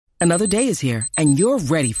Another day is here, and you're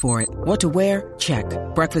ready for it. What to wear? Check.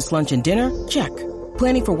 Breakfast, lunch, and dinner? Check.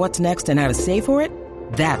 Planning for what's next and how to save for it?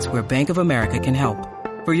 That's where Bank of America can help.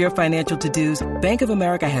 For your financial to-dos, Bank of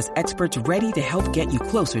America has experts ready to help get you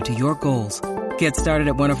closer to your goals. Get started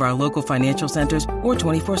at one of our local financial centers or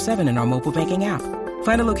 24/7 in our mobile banking app.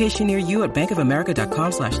 Find a location near you at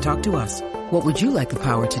bankofamerica.com/talktous. What would you like the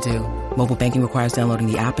power to do? Mobile banking requires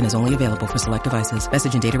downloading the app and is only available for select devices.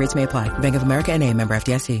 Message and data rates may apply. Bank of America N.A., member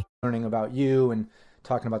FDIC. Learning about you and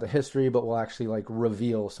talking about the history, but we'll actually like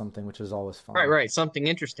reveal something, which is always fun. Right. Something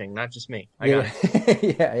interesting, not just me. I got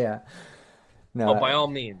it. yeah. No, by all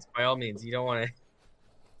means. You don't want to.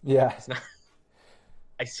 Yeah. It's not...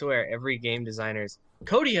 I swear, every game designer's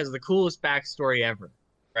Cody has the coolest backstory ever,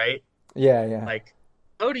 right? Yeah. Like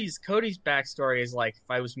Cody's backstory is like if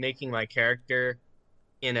I was making my character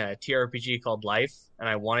in a TRPG called Life and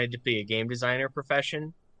I wanted to be a game designer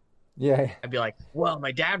profession. Yeah. I'd be like, well,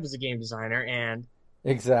 my dad was a game designer and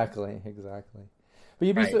exactly. But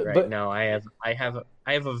you'd be right. But no, I have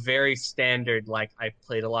a very standard, like I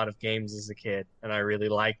played a lot of games as a kid and I really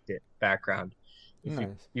liked it background. Nice.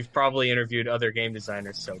 You've probably interviewed other game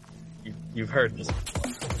designers, so you've heard this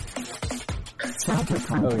before.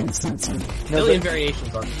 Million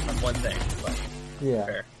variations on one thing, but yeah.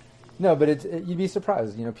 Fair. No, but you'd be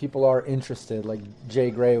surprised. You know, people are interested. Like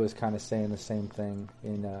Jay Gray was kind of saying the same thing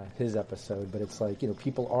in his episode. But it's like, you know,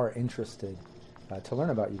 people are interested to learn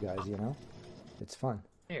about you guys. You know, it's fun.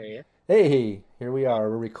 Hey, here we are.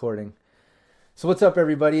 We're recording. So what's up,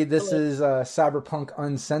 everybody? This is Cyberpunk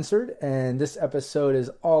Uncensored, and this episode is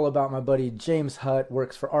all about my buddy James Hutt.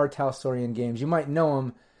 Works for R. Talsorian Games. You might know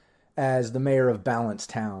him as the mayor of Balance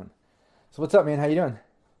Town. So what's up, man? How you doing?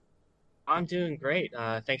 I'm doing great.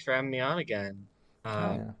 Thanks for having me on again.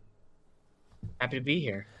 Happy to be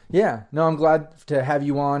here. Yeah, no, I'm glad to have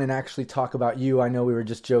you on and actually talk about you. I know we were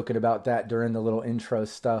just joking about that during the little intro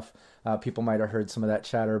stuff. People might have heard some of that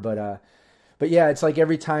chatter, but yeah, it's like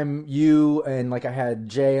every time you and like I had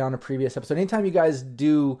Jay on a previous episode, anytime you guys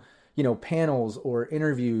do, you know, panels or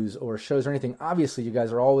interviews or shows or anything, obviously you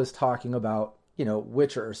guys are always talking about, you know,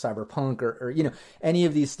 Witcher or Cyberpunk or, you know, any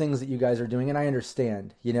of these things that you guys are doing. And I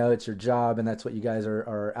understand, you know, it's your job and that's what you guys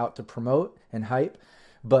are out to promote and hype.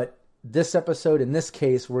 But this episode, in this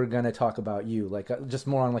case, we're going to talk about you, like just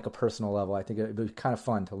more on like a personal level. I think it'd be kind of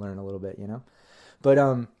fun to learn a little bit, you know, but,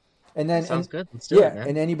 and then, sounds good. Let's do it, man.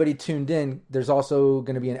 And anybody tuned in, there's also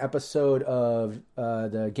going to be an episode of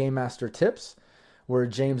the Game Master Tips where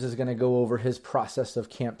James is going to go over his process of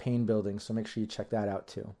campaign building. So make sure you check that out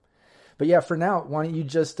too. But yeah, for now, why don't you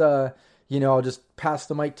just, you know, I'll just pass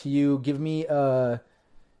the mic to you. Give me,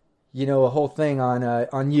 you know, a whole thing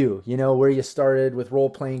on you, you know, where you started with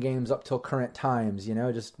role-playing games up till current times, you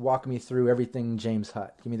know, just walk me through everything James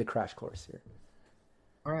Hutt. Give me the crash course here.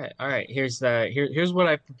 All right. Here's what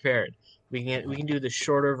I prepared. We can do the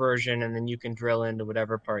shorter version, and then you can drill into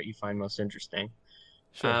whatever part you find most interesting.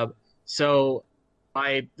 Sure. So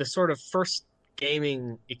the sort of first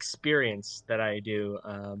gaming experience that I do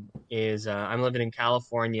is I'm living in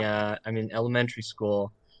California. I'm in elementary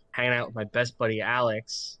school, hanging out with my best buddy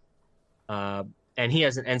Alex, and he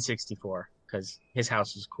has an N64 because his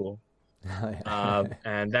house is cool.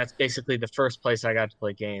 And that's basically the first place I got to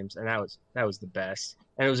play games, and that was the best.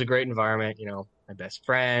 And it was a great environment, you know, my best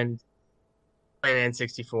friend, playing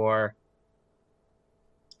N64.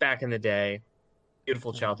 Back in the day,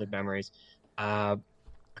 beautiful childhood memories. A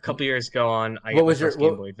couple years ago on, I got my first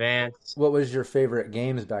Game Boy Advance. What was your favorite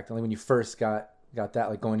games back then? Like when you first got that,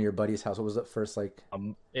 like going to your buddy's house? What was it first like?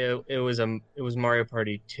 It was Mario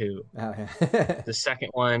Party 2. Oh, yeah. The second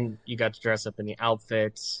one, you got to dress up in the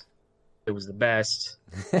outfits. It was the best.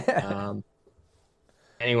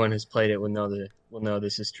 Anyone who's played it will know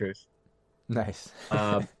this is truth. Nice.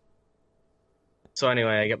 So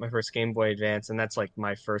anyway, I got my first Game Boy Advance, and that's like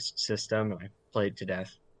my first system, and I played to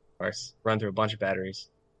death. Of course, run through a bunch of batteries.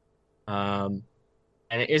 And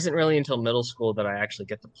it isn't really until middle school that I actually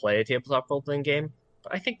get to play a tabletop role-playing game,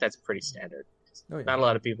 but I think that's pretty standard. Oh, yeah. Not a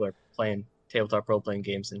lot of people are playing tabletop role-playing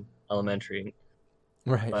games in elementary.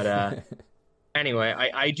 Right. But anyway,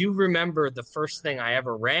 I do remember the first thing I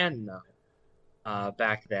ever ran, though,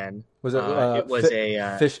 back then. Was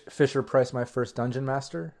it Fisher Price, My First Dungeon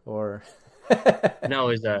Master, or? No,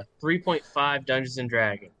 it was 3.5 Dungeons and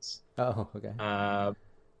Dragons. Oh, okay.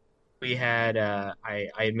 We had I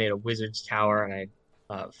had made a wizard's tower, and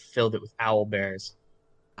I filled it with owl bears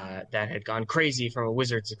that had gone crazy from a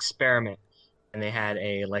wizard's experiment, and they had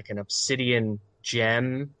an obsidian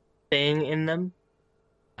gem thing in them.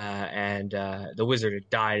 And the wizard had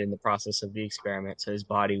died in the process of the experiment, so his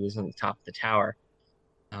body was on the top of the tower.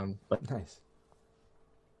 But nice.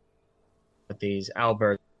 with these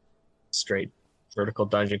owlbears, straight vertical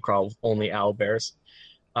dungeon crawl with only owlbears,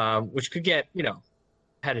 which could get,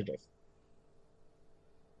 competitive.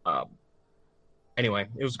 Um, anyway,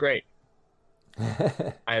 it was great.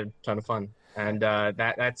 I had a ton of fun, and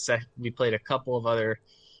that's we played a couple of other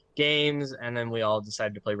games, and then we all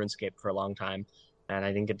decided to play RuneScape for a long time, and I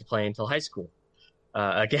didn't get to play until high school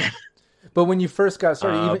again. But when you first got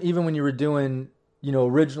started, even when you were doing,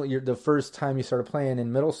 originally the first time you started playing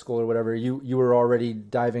in middle school or whatever, you were already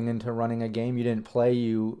diving into running a game. You didn't play,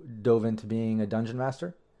 you dove into being a dungeon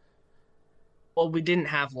master? Well, we didn't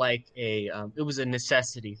have like it was a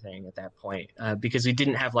necessity thing at that point, because we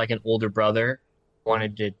didn't have like an older brother who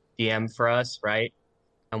wanted to DM for us, right?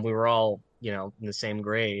 And we were all, in the same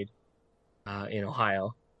grade, in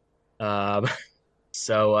Ohio. Um,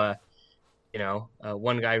 so,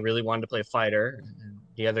 one guy really wanted to play a fighter, and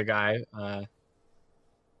the other guy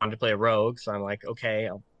wanted to play a rogue. So I'm like, okay,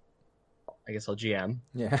 I guess I'll GM.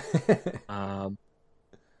 Yeah.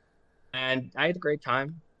 And I had a great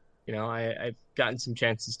time. I've gotten some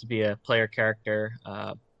chances to be a player character,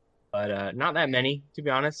 but not that many, to be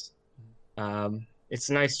honest. It's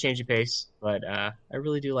a nice change of pace, but I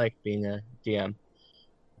really do like being a DM.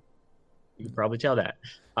 You can probably tell that.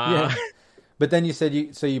 Yeah. But then you said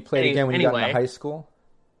you played again when you got into high school?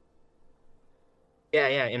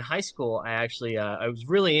 Yeah. In high school, I actually I was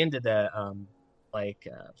really into the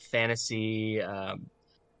fantasy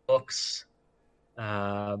books,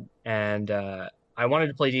 and I wanted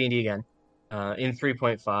to play D&D again in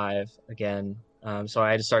 3.5 again. So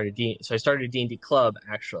I started a D&D club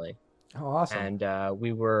actually. Oh, awesome! And it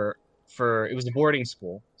was a boarding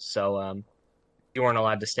school, so you weren't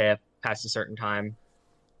allowed to stay up past a certain time.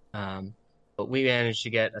 But we managed to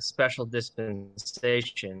get a special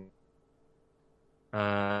dispensation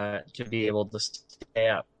to be able to stay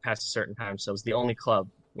up past a certain time. So it was the only club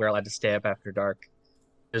we were allowed to stay up after dark.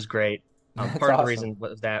 It was great. Part of the reason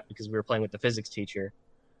was that because we were playing with the physics teacher,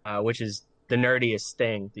 which is the nerdiest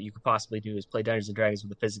thing that you could possibly do, is play Dungeons and Dragons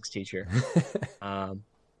with a physics teacher.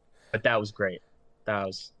 But that was great. That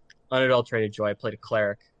was unadulterated joy. I played a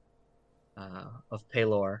cleric of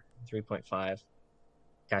Pelor 3.5,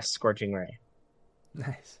 cast Scorching Ray.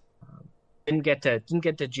 Nice. Didn't get to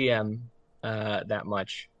GM that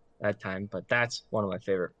much that time, but that's one of my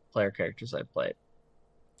favorite player characters I've played.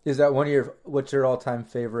 Is that what's your all-time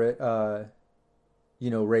favorite,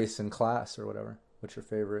 race and class or whatever? What's your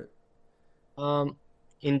favorite?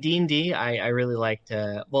 In D&D, I really liked, in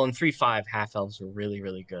 3.5, half-elves were really,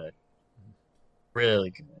 really good. Really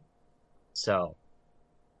good. So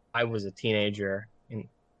I was a teenager and,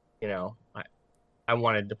 I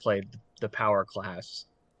wanted to play the power class.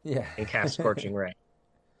 Yeah. And cast Scorching Ray.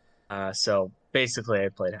 So basically I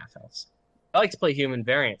played half-elves. I like to play human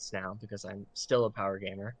variants now because I'm still a power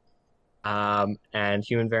gamer. And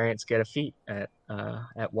human variants get a feat at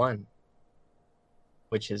 1,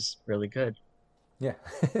 which is really good. Yeah.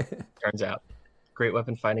 Turns out. Great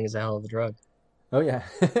weapon fighting is a hell of a drug. Oh, yeah.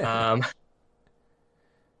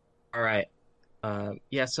 All right.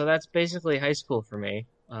 So that's basically high school for me.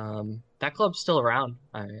 That club's still around.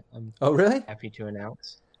 I'm Oh, really? happy to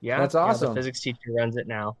announce. Yeah, that's awesome. The physics teacher runs it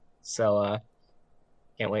now, so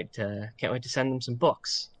can't wait to send them some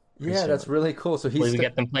books. Yeah, that's really cool. So we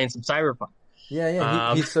get them playing some Cyberpunk.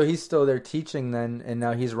 Yeah. He's still there teaching then, and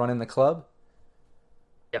now he's running the club.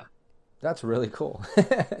 Yeah, that's really cool.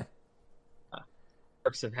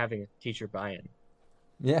 Perks of having a teacher buy-in.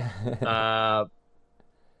 Yeah.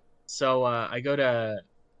 So I go to.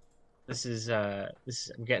 This is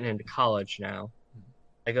I'm getting into college now.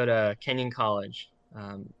 I go to Kenyon College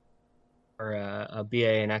for a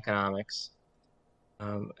BA in economics,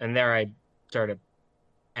 and there I started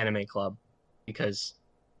an anime club because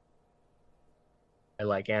I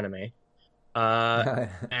like anime,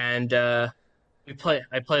 and I play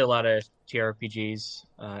a lot of TRPGs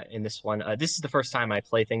in this one. This is the first time I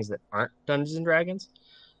play things that aren't Dungeons and Dragons,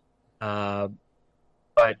 but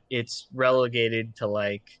it's relegated to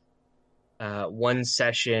like one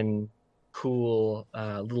session, cool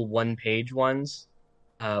little one-page ones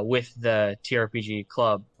with the TRPG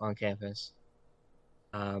club on campus,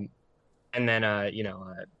 and then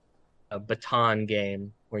a baton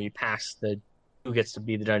game where you pass who gets to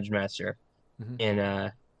be the dungeon master in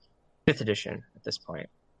 5th edition at this point.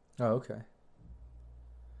 Oh, okay.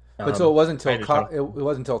 But so it wasn't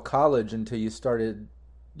until college until you started,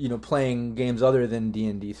 playing games other than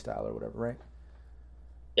D&D style or whatever, right?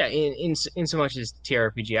 Yeah, in so much as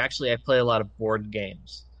TRPG. Actually, I play a lot of board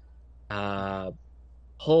games,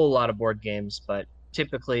 whole lot of board games. But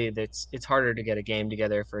typically, it's harder to get a game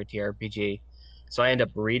together for a TRPG. So I end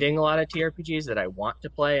up reading a lot of TRPGs that I want to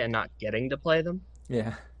play and not getting to play them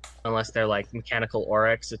Yeah. unless they're like Mechanical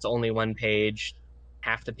Oryx. It's only one page.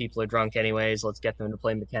 Half the people are drunk anyways. Let's get them to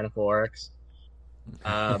play Mechanical Oryx.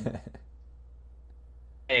 Um,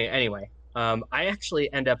 anyway, I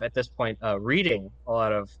actually end up at this point reading a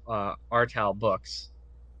lot of Artal books,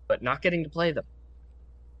 but not getting to play them,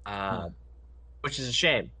 Huh. which is a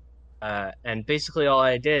shame. And basically, all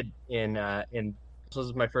I did in this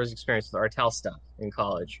was my first experience with Artel stuff in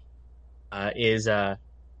college, is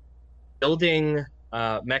building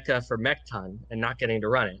mecha for Mechton and not getting to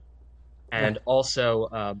run it, and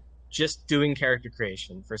also just doing character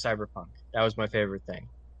creation for Cyberpunk. That was my favorite thing.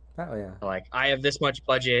 Oh yeah. Like, I have this much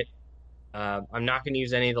budget. I'm not going to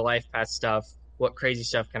use any of the life path stuff. What crazy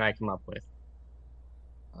stuff can I come up with?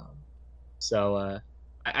 Um, so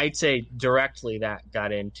I'd say directly that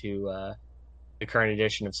got into the current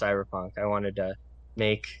edition of Cyberpunk. I wanted to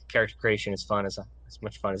make character creation as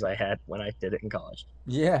much fun as I had when I did it in college.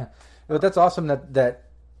 Yeah, but that's awesome that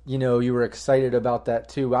you were excited about that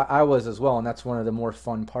too. I was as well, and that's one of the more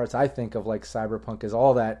fun parts I think of like Cyberpunk is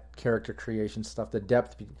all that character creation stuff, the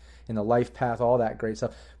depth in the life path, all that great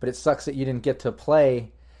stuff. But it sucks that you didn't get to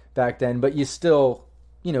play back then, but you still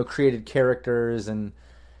created characters and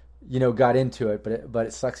got into it. But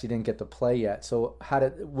it sucks you didn't get to play yet. So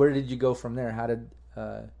where did you go from there? How did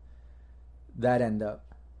that end up?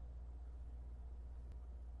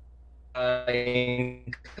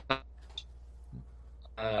 In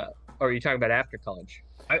or are you talking about after college?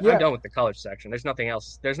 I'm Yeah, done with the college section. There's nothing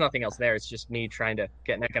else. There's nothing else there. It's just me trying to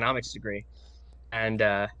get an economics degree and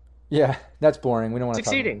yeah, that's boring. We don't want to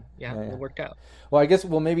talk about succeeding. it. Yeah, Yeah, it yeah. worked out. Well, I guess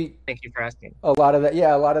maybe Thank you for asking. a lot of that.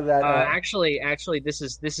 Yeah, a lot of that. Actually,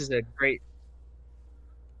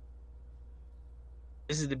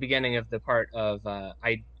 this is the beginning of the part of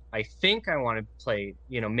I think I want to play,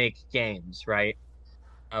 make games, right?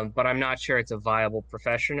 But I'm not sure it's a viable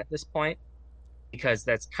profession at this point because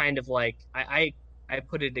that's kind of like I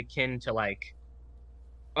put it akin to like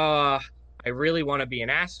uh I really want to be an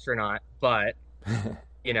astronaut, but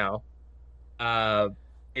you know, uh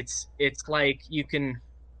it's like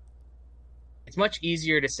it's much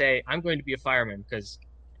easier to say I'm going to be a fireman because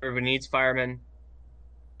everybody needs firemen.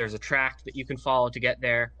 There's a track that you can follow to get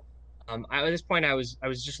there. At this point, I was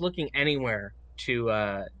just looking anywhere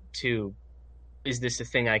to is this a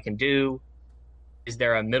thing I can do? Is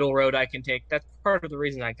there a middle road I can take? That's part of the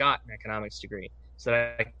reason I got an economics degree, so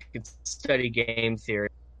that I could study game theory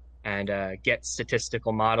and get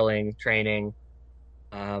statistical modeling training,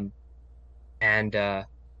 um, and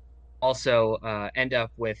also end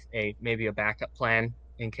up with maybe a backup plan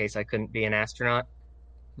in case I couldn't be an astronaut.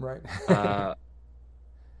 Right. Uh,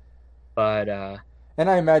 but And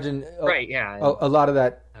I imagine right, yeah, a lot of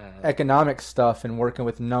that uh, economic stuff and working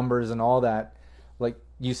with numbers and all that, like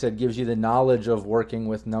you said, gives you the knowledge of working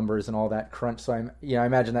with numbers and all that crunch. So I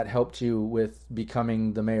imagine that helped you with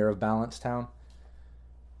becoming the mayor of Balancetown.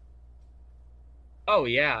 oh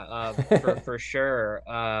yeah, for sure.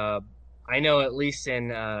 I know at least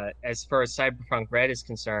in as far as Cyberpunk Red is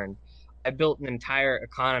concerned, I built an entire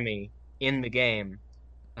economy in the game.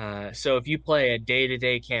 So if you play a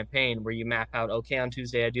day-to-day campaign where you map out, okay, on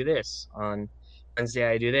Tuesday I do this, on Wednesday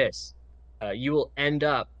I do this, you will end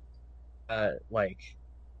up like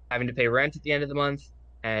having to pay rent at the end of the month,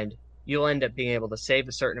 and you'll end up being able to save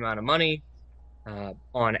a certain amount of money.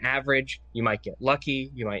 On average, you might get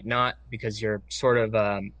lucky, you might not, because you're sort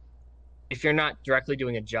of if you're not directly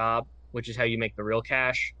doing a job, which is how you make the real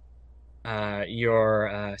cash,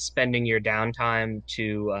 you're spending your downtime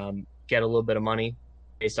to get a little bit of money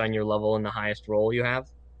based on your level in the highest role you have.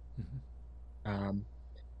 Um,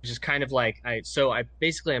 which is kind of like I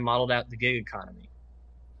basically I modeled out the gig economy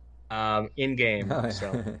in game. Oh,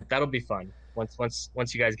 So yeah. that'll be fun once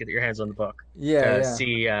you guys get your hands on the book Yeah, to yeah,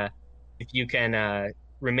 see if you can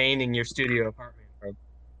remain in your studio apartment or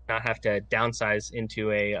not have to downsize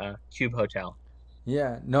into a cube hotel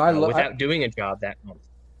yeah. No, I love. without doing a job that month.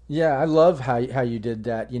 Yeah, I love how you did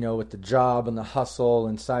that. With the job and the hustle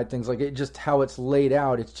and side things like it. Just how it's laid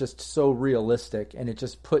out. It's just so realistic, and it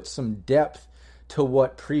just puts some depth to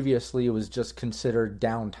what previously was just considered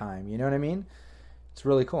downtime. You know what I mean? It's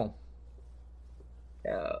really cool.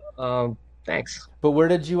 Thanks. But where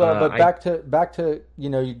did you? But I back to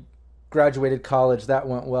you graduated college. That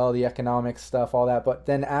went well. The economics stuff, all that. But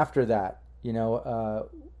then after that,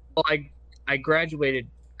 well, I graduated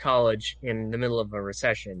college in the middle of a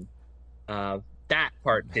recession. That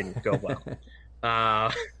part didn't go well.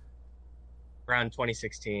 Uh, around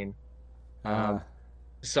 2016. uh, Um,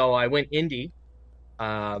 so I went indie,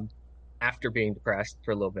 um, after being depressed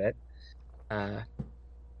for a little bit. Uh,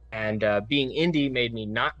 And being indie made me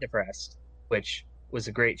not depressed, which was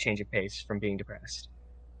a great change of pace from being depressed.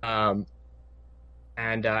 Um,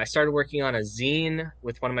 and I started working on a zine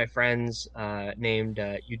with one of my friends named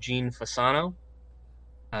Eugene Fasano.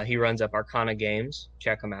 He runs up Arcana Games.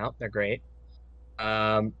 Check them out; they're great.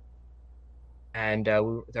 Um, and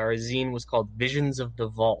our zine was called Visions of the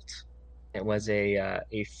Vault. It was a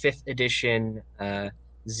fifth edition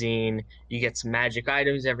zine. You get some magic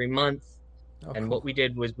items every month, Oh, and what cool. we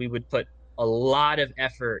did was we would put a lot of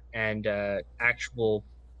effort and actual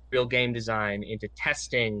real game design into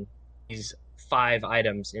testing these 5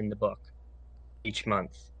 items in the book each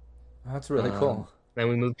month. That's really Um, cool. then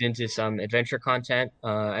we moved into some adventure content,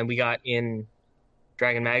 and we got in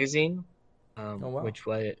Dragon Magazine, Oh, wow.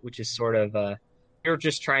 which is sort of we were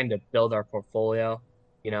just trying to build our portfolio,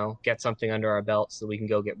 get something under our belt so we can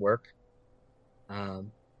go get work.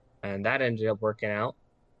 Um, and that ended up working out.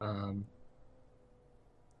 Um,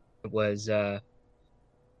 it was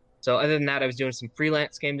so other than that, I was doing some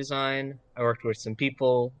freelance game design. I worked with some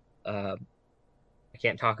people. Uh, I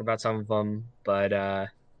can't talk about some of them, but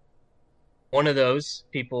one of those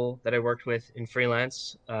people that I worked with in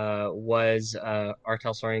freelance was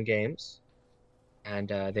Artel Saurian Games, and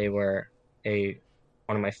they were a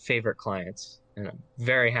one of my favorite clients, and I'm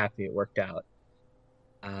very happy it worked out.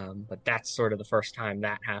 But that's sort of the first time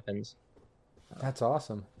that happens. That's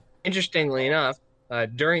awesome. Interestingly enough,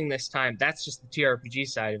 during this time, that's just the TRPG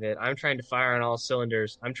side of it. I'm trying to fire on all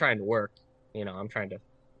cylinders. I'm trying to work. I'm trying to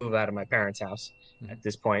move out of my parents' house at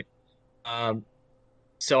this point. Um,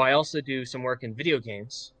 so I also do some work in video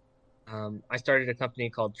games. I started a company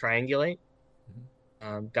called Triangulate.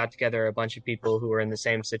 Got together a bunch of people who were in the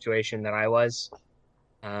same situation that I was,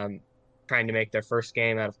 um, trying to make their first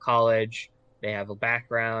game out of college. They have a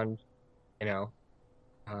background, you know,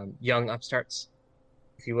 young upstarts,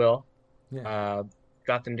 if you will. Yeah. Uh,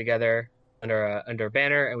 got them together under a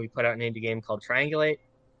banner, and we put out an indie game called Triangulate.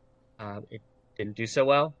 It didn't do so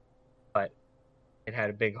well, but it had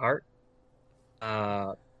a big heart.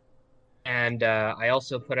 Uh, and I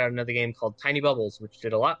also put out another game called Tiny Bubbles, which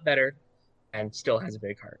did a lot better and still has a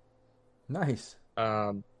big heart. Nice.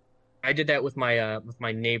 Um, I did that with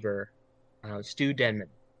my neighbor, Stu Denman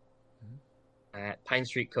at Pine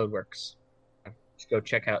Street Codeworks. Just go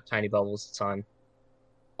check out Tiny Bubbles. It's on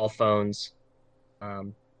all phones.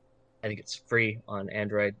 Um, I think it's free on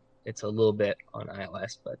Android. It's a little bit on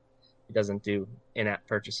iOS, but it doesn't do in-app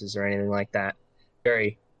purchases or anything like that.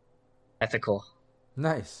 Very ethical.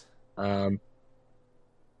 Nice. Um,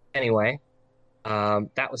 anyway,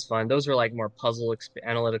 that was fun. Those were like more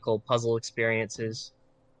analytical puzzle experiences.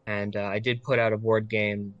 And I did put out a board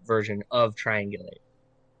game version of Triangulate,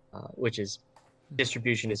 which is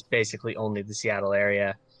distribution is basically only the Seattle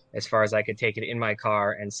area. As far as I could take it in my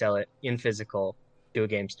car and sell it in physical to a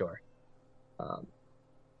game store. Um,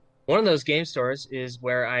 one of those game stores is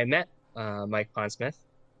where I met Mike Pondsmith.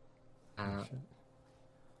 Uh,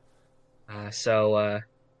 so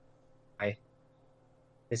I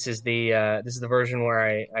this is the version where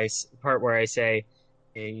I part where I say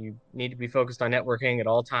you need to be focused on networking at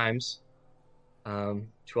all times, to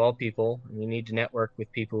all people, and you need to network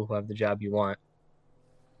with people who have the job you want.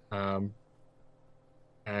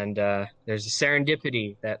 And there's a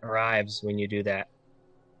serendipity that arrives when you do that,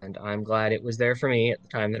 and I'm glad it was there for me at the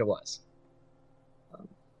time that it was.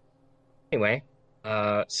 Anyway,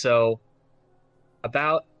 so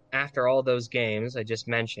about after all those games I just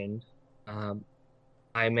mentioned,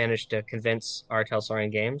 I managed to convince Artel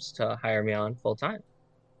Saurian Games to hire me on full time,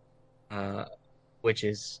 which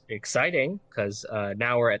is exciting because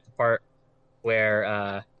now we're at the part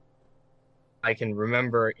where I can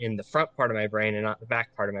remember in the front part of my brain and not the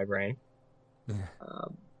back part of my brain. Yeah.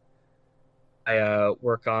 I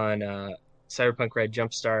work on Cyberpunk Red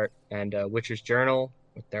Jumpstart and Witcher's Journal.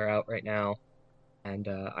 They're out right now. And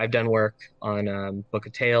I've done work on Book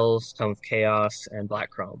of Tales, Tome of Chaos, and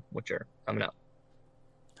Black Chrome, which are coming up.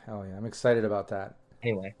 Hell yeah. I'm excited about that.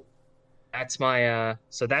 Anyway, that's my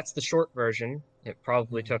so that's the short version. It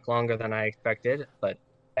probably took longer than I expected, but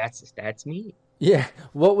that's me. Yeah.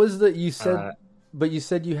 What was you said, Uh, but you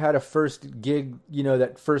said you had a first gig,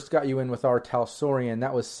 that first got you in with our Talsorian.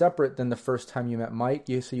 That was separate than the first time you met Mike.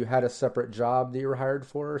 So you had a separate job that you were hired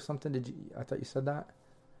for or something? I thought you said that.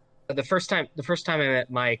 the first time I met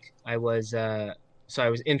Mike, I was so I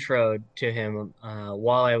was introed to him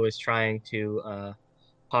while I was trying to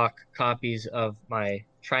hawk copies of my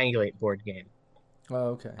Triangulate board game.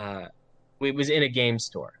 Oh, okay. It was in a game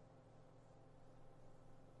store.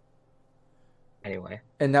 Anyway,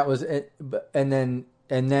 And that was it. And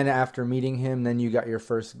then after meeting him, then you got your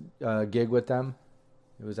first gig with them.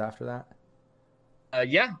 It was after that.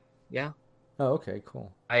 yeah, Yeah. Oh, okay,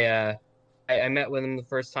 cool. I met with him the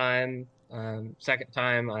first time. Second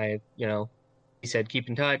time, he said keep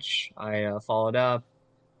in touch. I followed up.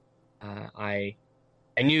 I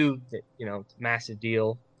knew that it's a massive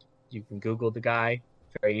deal. You can Google the guy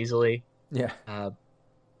very easily. Yeah.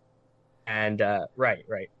 And right,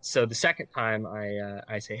 right. So the second time,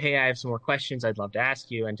 I say, hey, I have some more questions I'd love to ask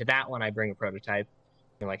you. And to that one, I bring a prototype.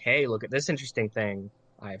 You're like, hey, look at this interesting thing.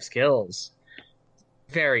 I have skills.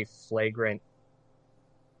 Very flagrant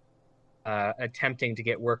attempting to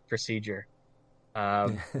get work procedure.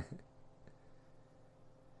 Um,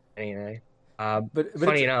 anyway, But it's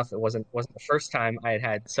funny enough, it wasn't the first time I had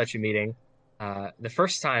had such a meeting. The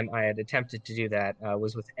first time I had attempted to do that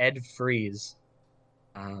was with Ed Freeze,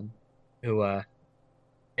 who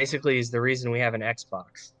basically is the reason we have an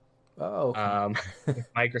Xbox, oh, okay.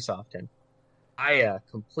 with Microsoft, and I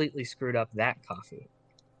completely screwed up that coffee.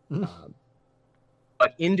 Um,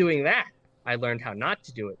 but in doing that, I learned how not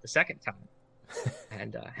to do it the second time,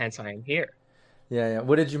 and hence I am here. Yeah, yeah.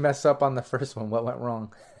 What did you mess up on the first one? What went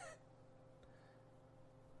wrong?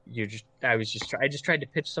 I just tried to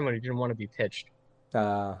pitch someone who didn't want to be pitched.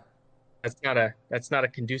 Uh, That's not a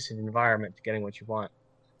conducive environment to getting what you want.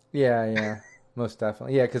 yeah, yeah. Most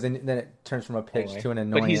definitely. Yeah, because then it turns from a pitch Anyway, to an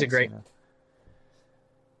annoyance. but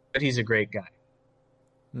he's a great guy.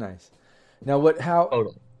 Nice. Now, how,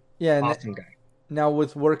 Totally yeah, awesome guy. now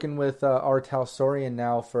with working with R. Talsorian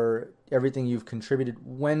now for everything you've contributed,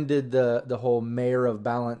 when did the whole Mayor of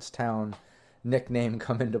Balancetown nickname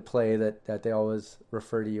come into play that they always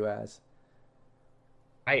refer to you as?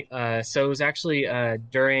 Right. So it was actually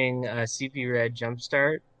during CP Red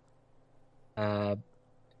Jumpstart. Uh,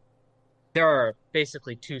 there are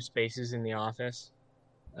basically two spaces in the office.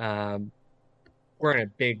 Um, we're in a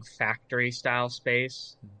big factory style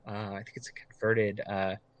space. I think it's a converted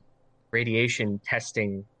radiation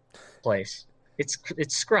testing place. It's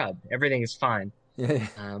scrubbed. Everything is fine.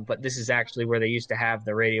 Yeah. But this is actually where they used to have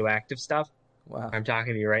the radioactive stuff. Wow. I'm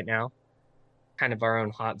talking to you right now. Kind of our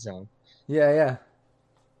own hot zone. Yeah, yeah.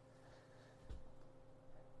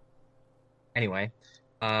 Anyway,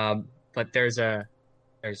 but there's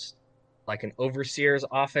like an overseer's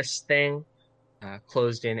office thing,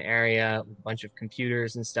 closed in area, a bunch of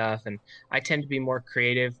computers and stuff. And I tend to be more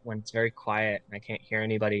creative when it's very quiet and I can't hear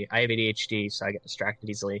anybody. I have ADHD, so I get distracted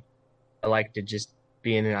easily. I like to just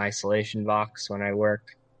be in an isolation box when I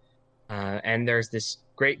work. And there's this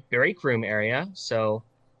great break room area, so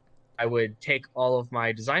I would take all of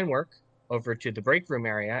my design work over to the break room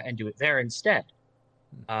area and do it there instead.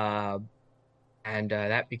 And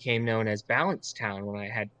that became known as Balancetown when I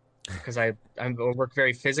had, because I work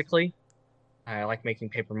very physically. I like making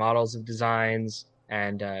paper models of designs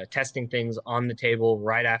and testing things on the table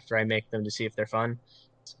right after I make them to see if they're fun.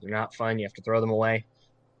 So if they're not fun, you have to throw them away.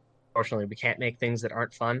 Fortunately, we can't make things that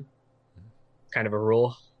aren't fun. Kind of a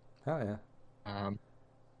rule. Oh, yeah.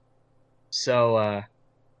 So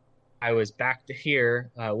I was back to here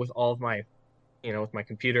with all of my, with my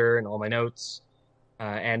computer and all my notes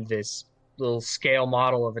and this little scale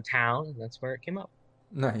model of a town, and that's where it came up.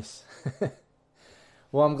 Nice.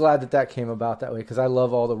 Well, I'm glad that came about that way because I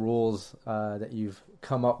love all the rules that you've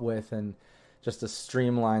come up with and just the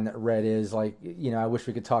streamline that Red is. Like, I wish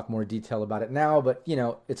we could talk more detail about it now, but,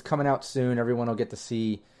 it's coming out soon. Everyone will get to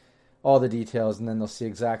see all the details, and then they'll see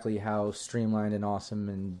exactly how streamlined and awesome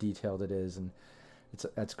and detailed it is, and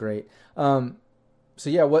that's great. So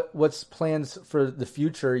yeah, what's plans for the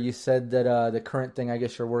future? You said that the current thing I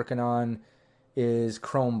guess you're working on is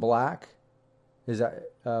Chrome Black. Is that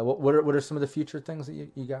what are some of the future things that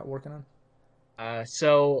you got working on?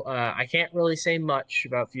 So I can't really say much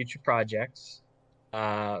about future projects,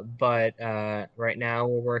 but right now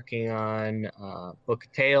we're working on Book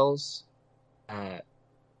of Tales.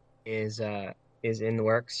 Is in the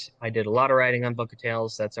works. I did a lot of writing on Book of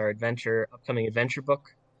Tales. That's our upcoming adventure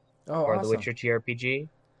book for awesome. the Witcher TRPG.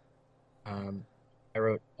 I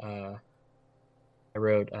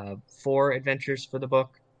wrote 4 adventures for the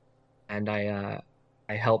book, and I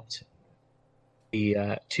helped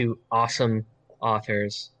the 2 awesome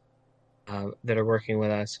authors that are working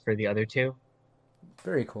with us for the other 2.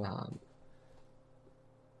 Very cool.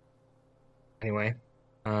 Anyway,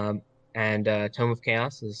 and Tome of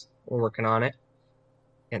Chaos we're working on it,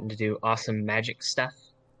 getting to do awesome magic stuff.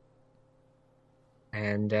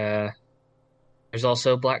 And there's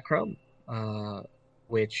also Black Chrome,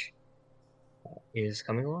 which is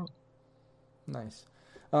coming along. Nice.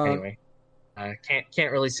 Anyway,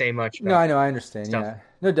 can't really say much about No, I know, I understand. stuff. Yeah,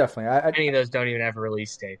 no, definitely. Any of those don't even have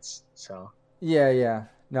release dates, so. Yeah.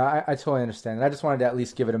 No, I totally understand. I just wanted to at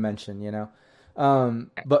least give it a mention,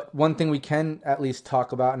 But one thing we can at least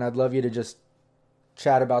talk about, and I'd love you to just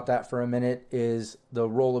chat about that for a minute, is the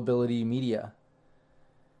rollability media.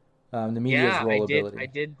 The media's Yeah, rollability.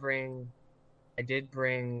 I did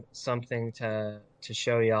bring something to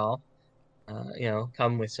show y'all.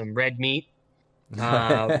 Come with some red meat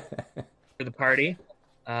for the party.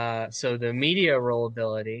 So the media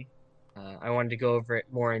rollability, I wanted to go over it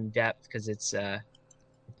more in depth because it's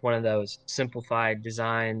one of those simplified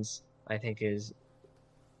designs. I think is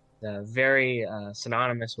very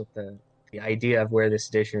synonymous with the idea of where this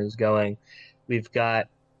edition is going. We've got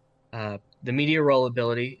the media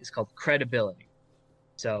rollability is called credibility.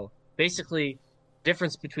 So basically,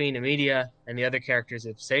 difference between a media and the other characters,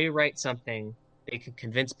 if they write something, they can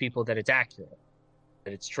convince people that it's accurate,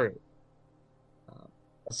 that it's true.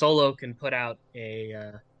 A solo can put out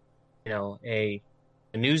a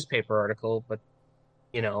newspaper article, but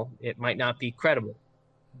it might not be credible.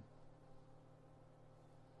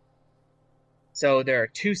 So there are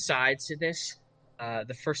two sides to this.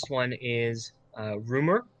 The first one is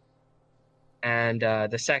rumor, and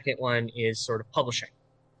the second one is sort of publishing.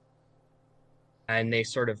 And they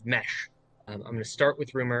sort of mesh. I'm going to start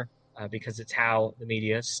with rumor because it's how the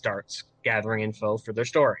media starts gathering info for their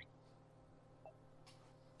story.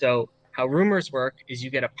 So how rumors work is you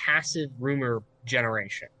get a passive rumor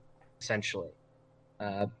generation, essentially.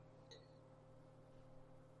 As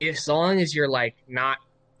long as you're not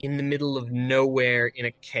in the middle of nowhere in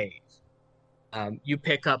a cave, you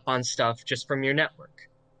pick up on stuff just from your network.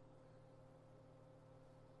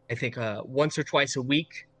 I think once or twice a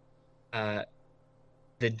week, the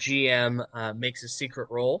GM makes a secret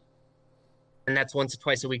roll, and that's once or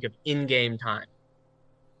twice a week of in-game time.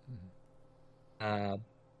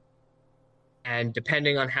 And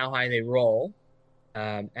depending on how high they roll,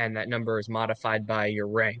 and that number is modified by your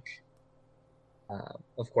rank,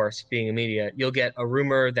 of course, being a media, you'll get a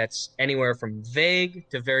rumor that's anywhere from vague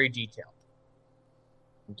to very detailed,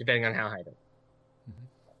 depending on how high they are.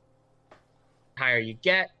 The higher you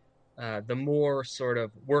get, the more sort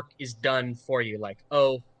of work is done for you.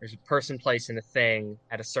 There's a person, place, and a thing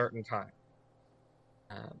at a certain time.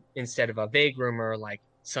 Instead of a vague rumor,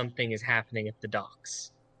 something is happening at the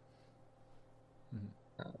docks.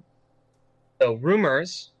 So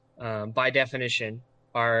rumors, by definition,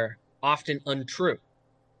 are often untrue.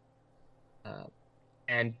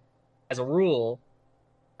 And as a rule,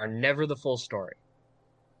 are never the full story.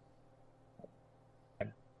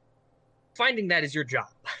 Finding that is your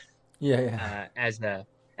job. Yeah. As a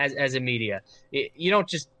media, you don't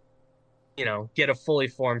just get a fully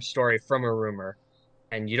formed story from a rumor,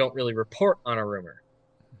 and you don't really report on a rumor.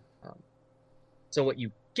 So what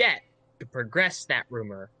you get to progress that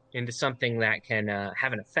rumor into something that can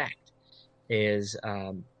have an effect is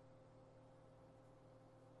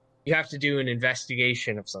you have to do an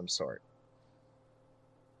investigation of some sort.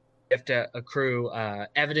 You have to accrue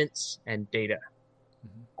evidence and data.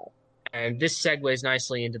 And this segues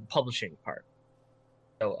nicely into the publishing part.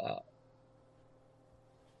 So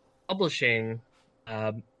publishing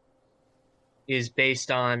is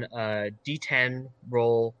based on a D10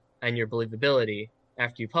 roll and your believability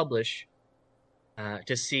after you publish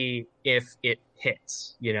to see if it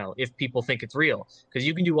hits, if people think it's real. Because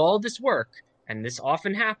you can do all this work, and this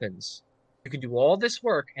often happens. You can do all this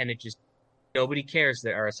work, and nobody cares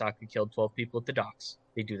that Arasaka killed 12 people at the docks.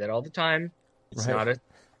 They do that all the time. It's Right.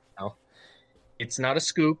 It's not a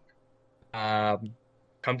scoop.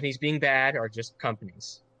 Companies being bad are just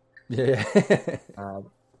companies. Yeah.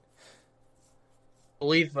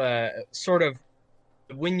 Believe sort of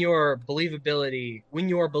when your believed,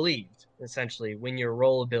 essentially, when your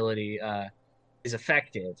rollability is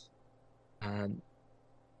effective,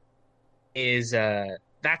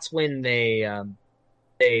 that's when they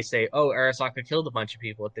say, oh, Arasaka killed a bunch of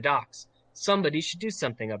people at the docks. Somebody should do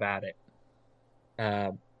something about it.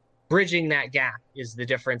 Bridging that gap is the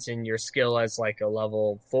difference in your skill as a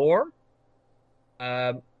level 4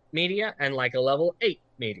 media and a level 8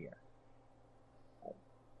 media.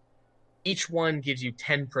 Each one gives you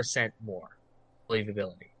 10% more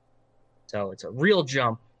believability. So it's a real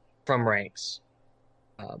jump from ranks.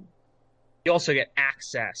 You also get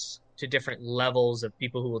access to different levels of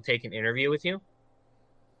people who will take an interview with you,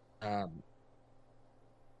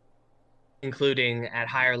 including at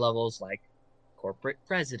higher levels like corporate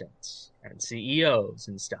presidents and CEOs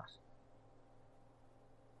and stuff.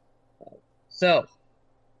 So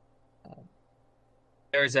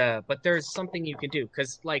there's something you can do,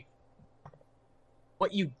 because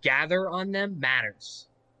what you gather on them matters,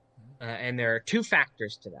 and there are two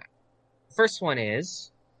factors to that. The first one is,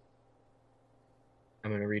 I'm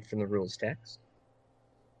going to read from the rules text.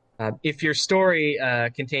 If your story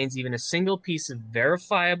contains even a single piece of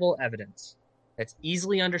verifiable evidence that's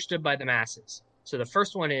easily understood by the masses. So the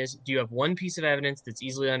first one is, do you have one piece of evidence that's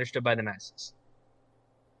easily understood by the masses?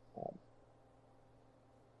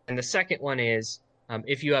 And the second one is,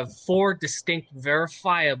 if you have four distinct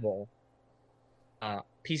verifiable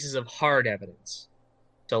pieces of hard evidence.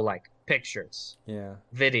 So like pictures,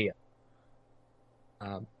 video.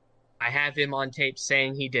 I have him on tape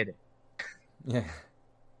saying he did it. Yeah.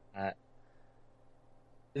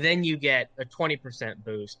 Then you get a 20%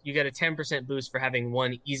 boost. You get a 10% boost for having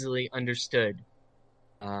one easily understood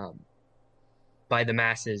by the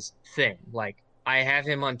masses thing. Like, I have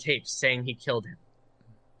him on tape saying he killed him.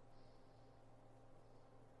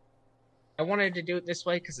 I wanted to do it this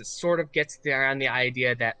way because it sort of gets around the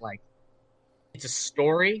idea that, like, it's a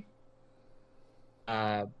story.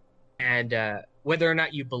 And whether or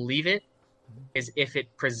not you believe it is if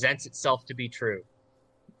it presents itself to be true.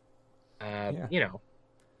 You know.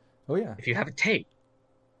 Oh, yeah. If you have a tape.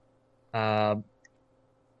 But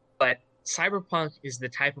Cyberpunk is the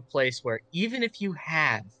type of place where even if you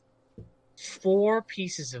have four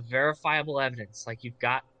pieces of verifiable evidence, like you've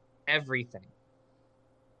got everything,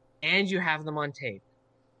 and you have them on tape,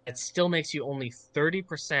 it still makes you only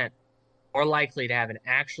 30% more likely to have an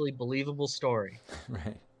actually believable story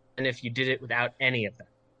right. than if you did it without any of them.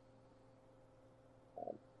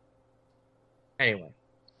 Anyway,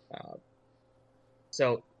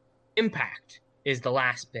 so impact is the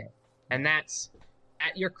last bit, and that's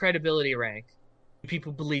at your credibility rank.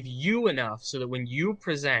 People believe you enough so that when you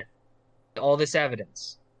present all this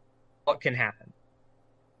evidence, what can happen?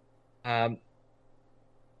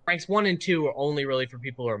 Ranks 1 and 2 are only really for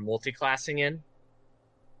people who are multi-classing in,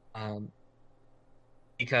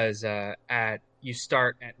 because you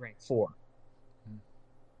start at rank 4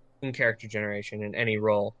 in character generation in any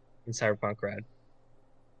role in Cyberpunk Red.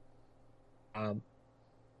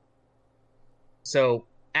 So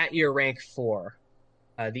at your rank 4,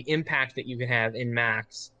 the impact that you can have in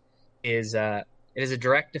Max is it is a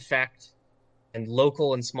direct effect, and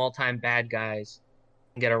local and small-time bad guys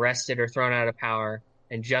can get arrested or thrown out of power,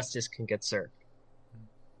 and justice can get served.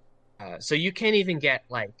 So you can't even get,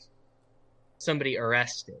 like, somebody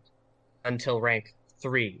arrested until rank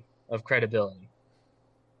 3 of credibility.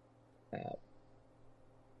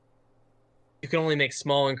 You can only make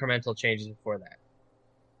small incremental changes before that.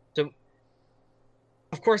 So,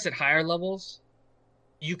 of course, at higher levels,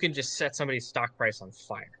 you can just set somebody's stock price on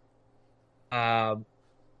fire.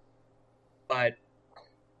 But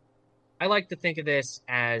I like to think of this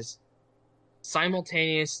as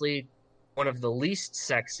simultaneously one of the least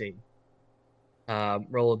sexy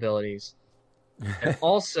role abilities, and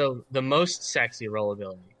also the most sexy role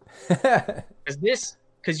ability.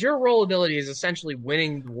 Because your role ability is essentially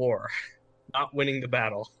winning the war, not winning the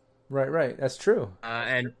battle. Right. That's true.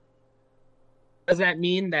 And does that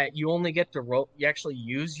mean that you only get to you actually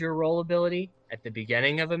use your role ability at the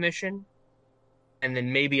beginning of a mission, and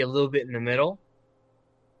then maybe a little bit in the middle,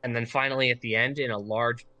 and then finally at the end in a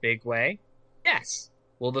large, big way? Yes.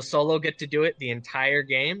 Will the solo get to do it the entire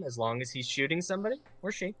game as long as he's shooting somebody,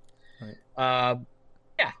 or she? Right.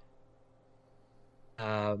 Yeah.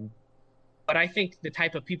 But I think the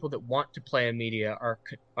type of people that want to play a media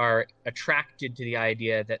are attracted to the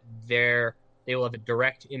idea that they will have a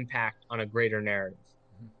direct impact on a greater narrative.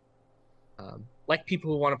 Like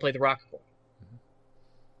people who want to play the Rocket Boy.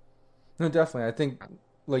 No, definitely. I think,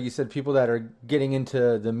 like you said, people that are getting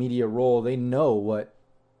into the media role, they know what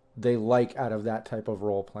they like out of that type of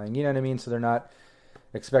role playing. You know what I mean? So they're not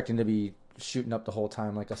expecting to be shooting up the whole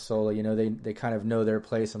time like a solo. You know, they kind of know their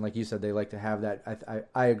place, and like you said, they like to have that.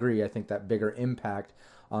 I agree. I think that bigger impact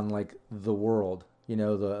on, like, the world. You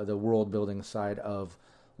know, the world building side of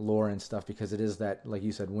lore and stuff, because it is that, like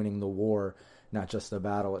you said, winning the war, not just the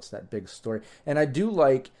battle. It's that big story. And I do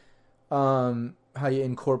like how you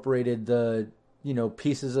incorporated the, you know,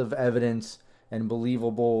 pieces of evidence and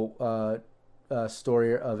believable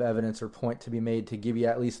story of evidence or point to be made to give you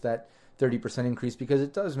at least that 30% increase, because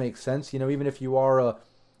it does make sense. You know, even if you are a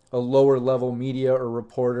lower level media or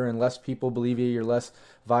reporter and less people believe you, you're less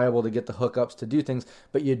viable to get the hookups to do things,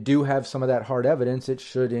 but you do have some of that hard evidence, it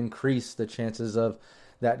should increase the chances of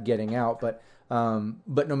that getting out. But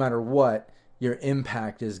no matter what, your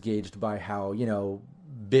impact is gauged by how, you know,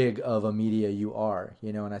 big of a media you are,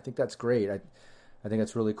 you know, and I think that's great. I think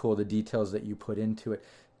that's really cool, the details that you put into it.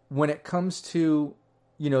 When it comes to,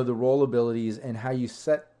 you know, the role abilities and how you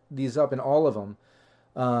set these up in all of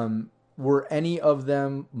them, were any of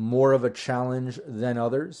them more of a challenge than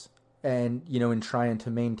others? And, you know, in trying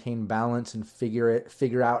to maintain balance and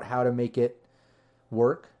figure out how to make it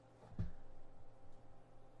work?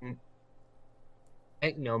 I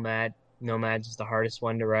think Nomad. Nomad's is the hardest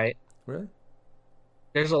one to write. Really?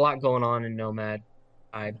 There's a lot going on in Nomad.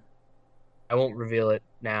 I I won't reveal it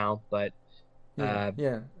now, but Yeah, uh,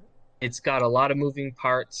 yeah. it's got a lot of moving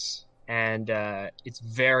parts, and it's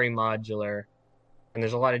very modular, and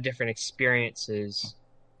there's a lot of different experiences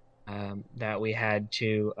that we had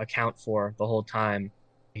to account for the whole time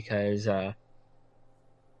because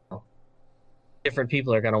different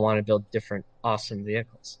people are going to want to build different awesome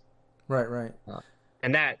vehicles. Right, right. Uh,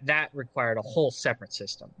 and that required a whole separate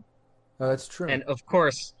system. Oh, that's true. And of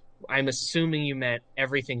course, I'm assuming you meant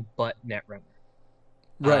everything but Netrunner.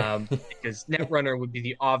 Right. Because Netrunner would be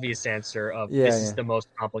the obvious answer of Yeah, this yeah. is the most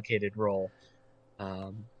complicated role.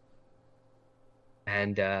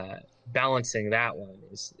 And balancing that one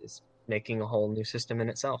is making a whole new system in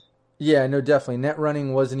itself. Yeah, no, definitely. Net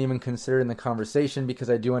running wasn't even considered in the conversation because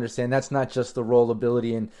I do understand that's not just the roll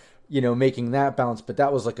ability and, making that balance, but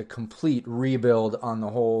that was like a complete rebuild on the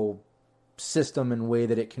whole system and way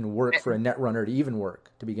that it can work for a net runner to even work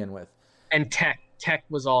to begin with. And tech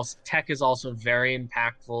is also very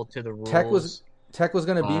impactful to the rules. Tech was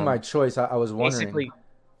going to be my choice. I was wondering.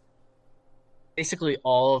 Basically,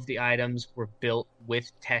 all of the items were built with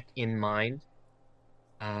tech in mind.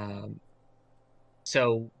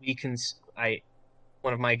 So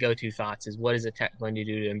one of my go-to thoughts is, what is the tech going to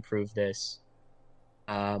do to improve this?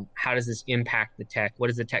 How does this impact the tech? What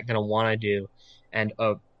is the tech going to want to do? And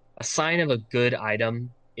a sign of a good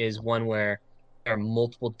item is one where there are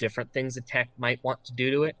multiple different things the tech might want to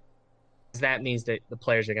do to it. That means that the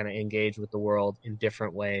players are going to engage with the world in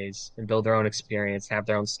different ways and build their own experience, have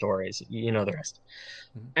their own stories. You know the rest.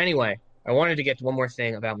 Mm-hmm. Anyway, I wanted to get to one more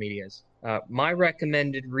thing about medias. My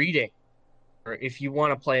recommended reading, or if you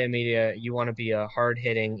want to play a media, you want to be a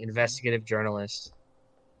hard-hitting investigative journalist,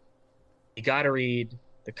 you got to read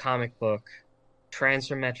the comic book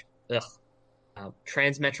Transmetropolitan.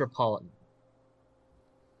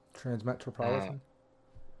 Transmetropolitan?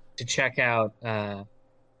 To check out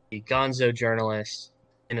the Gonzo journalist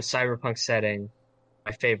in a cyberpunk setting,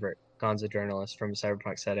 my favorite Gonzo journalist from a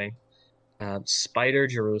cyberpunk setting, Spider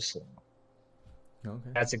Jerusalem.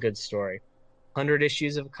 Okay. That's a good story. 100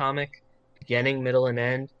 issues of a comic, beginning, middle, and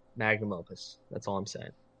end, magnum opus. That's all I'm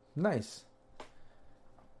saying. Nice.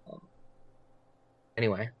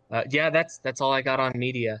 Anyway, yeah, that's all I got on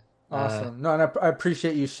media. Awesome. No, and I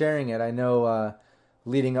appreciate you sharing it. I know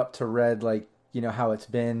leading up to Red, like, how it's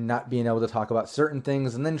been, not being able to talk about certain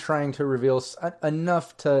things and then trying to reveal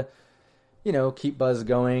enough to, keep buzz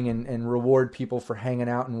going and reward people for hanging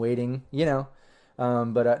out and waiting,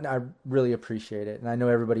 But I really appreciate it. And I know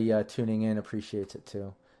everybody tuning in appreciates it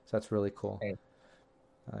too. So that's really cool. Hey.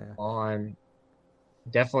 Yeah. Well, I'm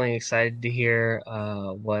definitely excited to hear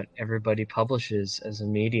what everybody publishes as a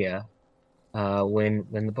media when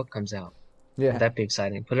the book comes out. Yeah. That'd be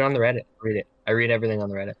exciting. Put it on the Reddit. Read it. I read everything on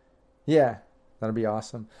the Reddit. Yeah, that'd be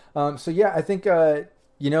awesome. So yeah, I think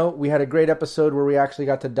we had a great episode where we actually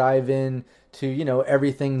got to dive in to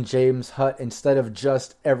everything James Hutt instead of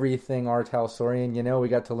just everything R. Talsorian. We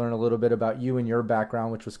got to learn a little bit about you and your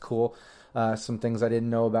background, which was cool. Some things I didn't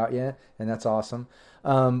know about you, and that's awesome.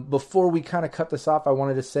 Before we kind of cut this off, I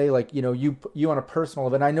wanted to say, you on a personal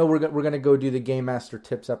level, and I know we're going to go do the Game Master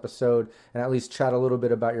Tips episode and at least chat a little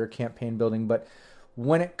bit about your campaign building. But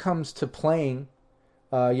when it comes to playing,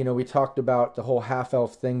 we talked about the whole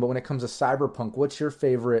half-elf thing, but when it comes to Cyberpunk, what's your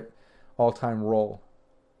favorite all-time role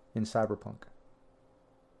in Cyberpunk?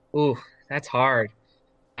 Ooh, that's hard.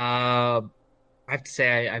 I have to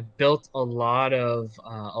say I've built a lot of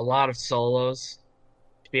solos,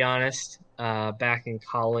 to be honest, back in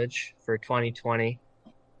college for 2020.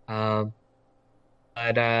 But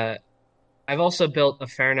I've also built a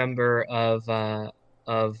fair number of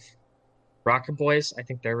Rocket Boys. I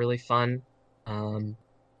think they're really fun. I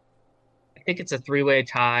think it's a three-way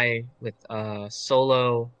tie with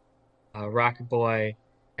solo, Rocket Boy,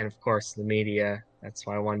 and of course the media. That's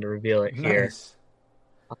why I wanted to reveal it here. Nice.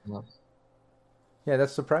 Yeah,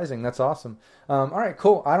 that's surprising. That's awesome. All right,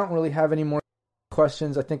 cool. I don't really have any more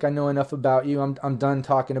questions. I think I know enough about you. I'm done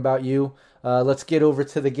talking about you. Let's get over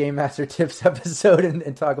to the Game Master Tips episode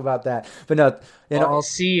and talk about that. But no, I'll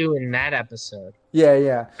see you in that episode.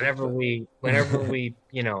 Yeah. Whenever we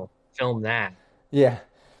film that. Yeah.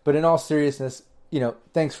 But in all seriousness,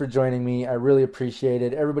 thanks for joining me. I really appreciate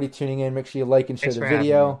it. Everybody tuning in, make sure you like and share the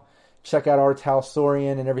video. Check out R.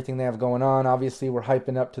 Talsorian and everything they have going on. Obviously, we're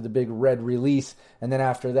hyping up to the big Red release, and then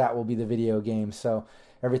after that will be the video game. So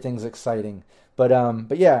everything's exciting.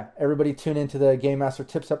 But yeah, everybody tune into the Game Master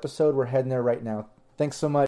Tips episode. We're heading there right now. Thanks so much.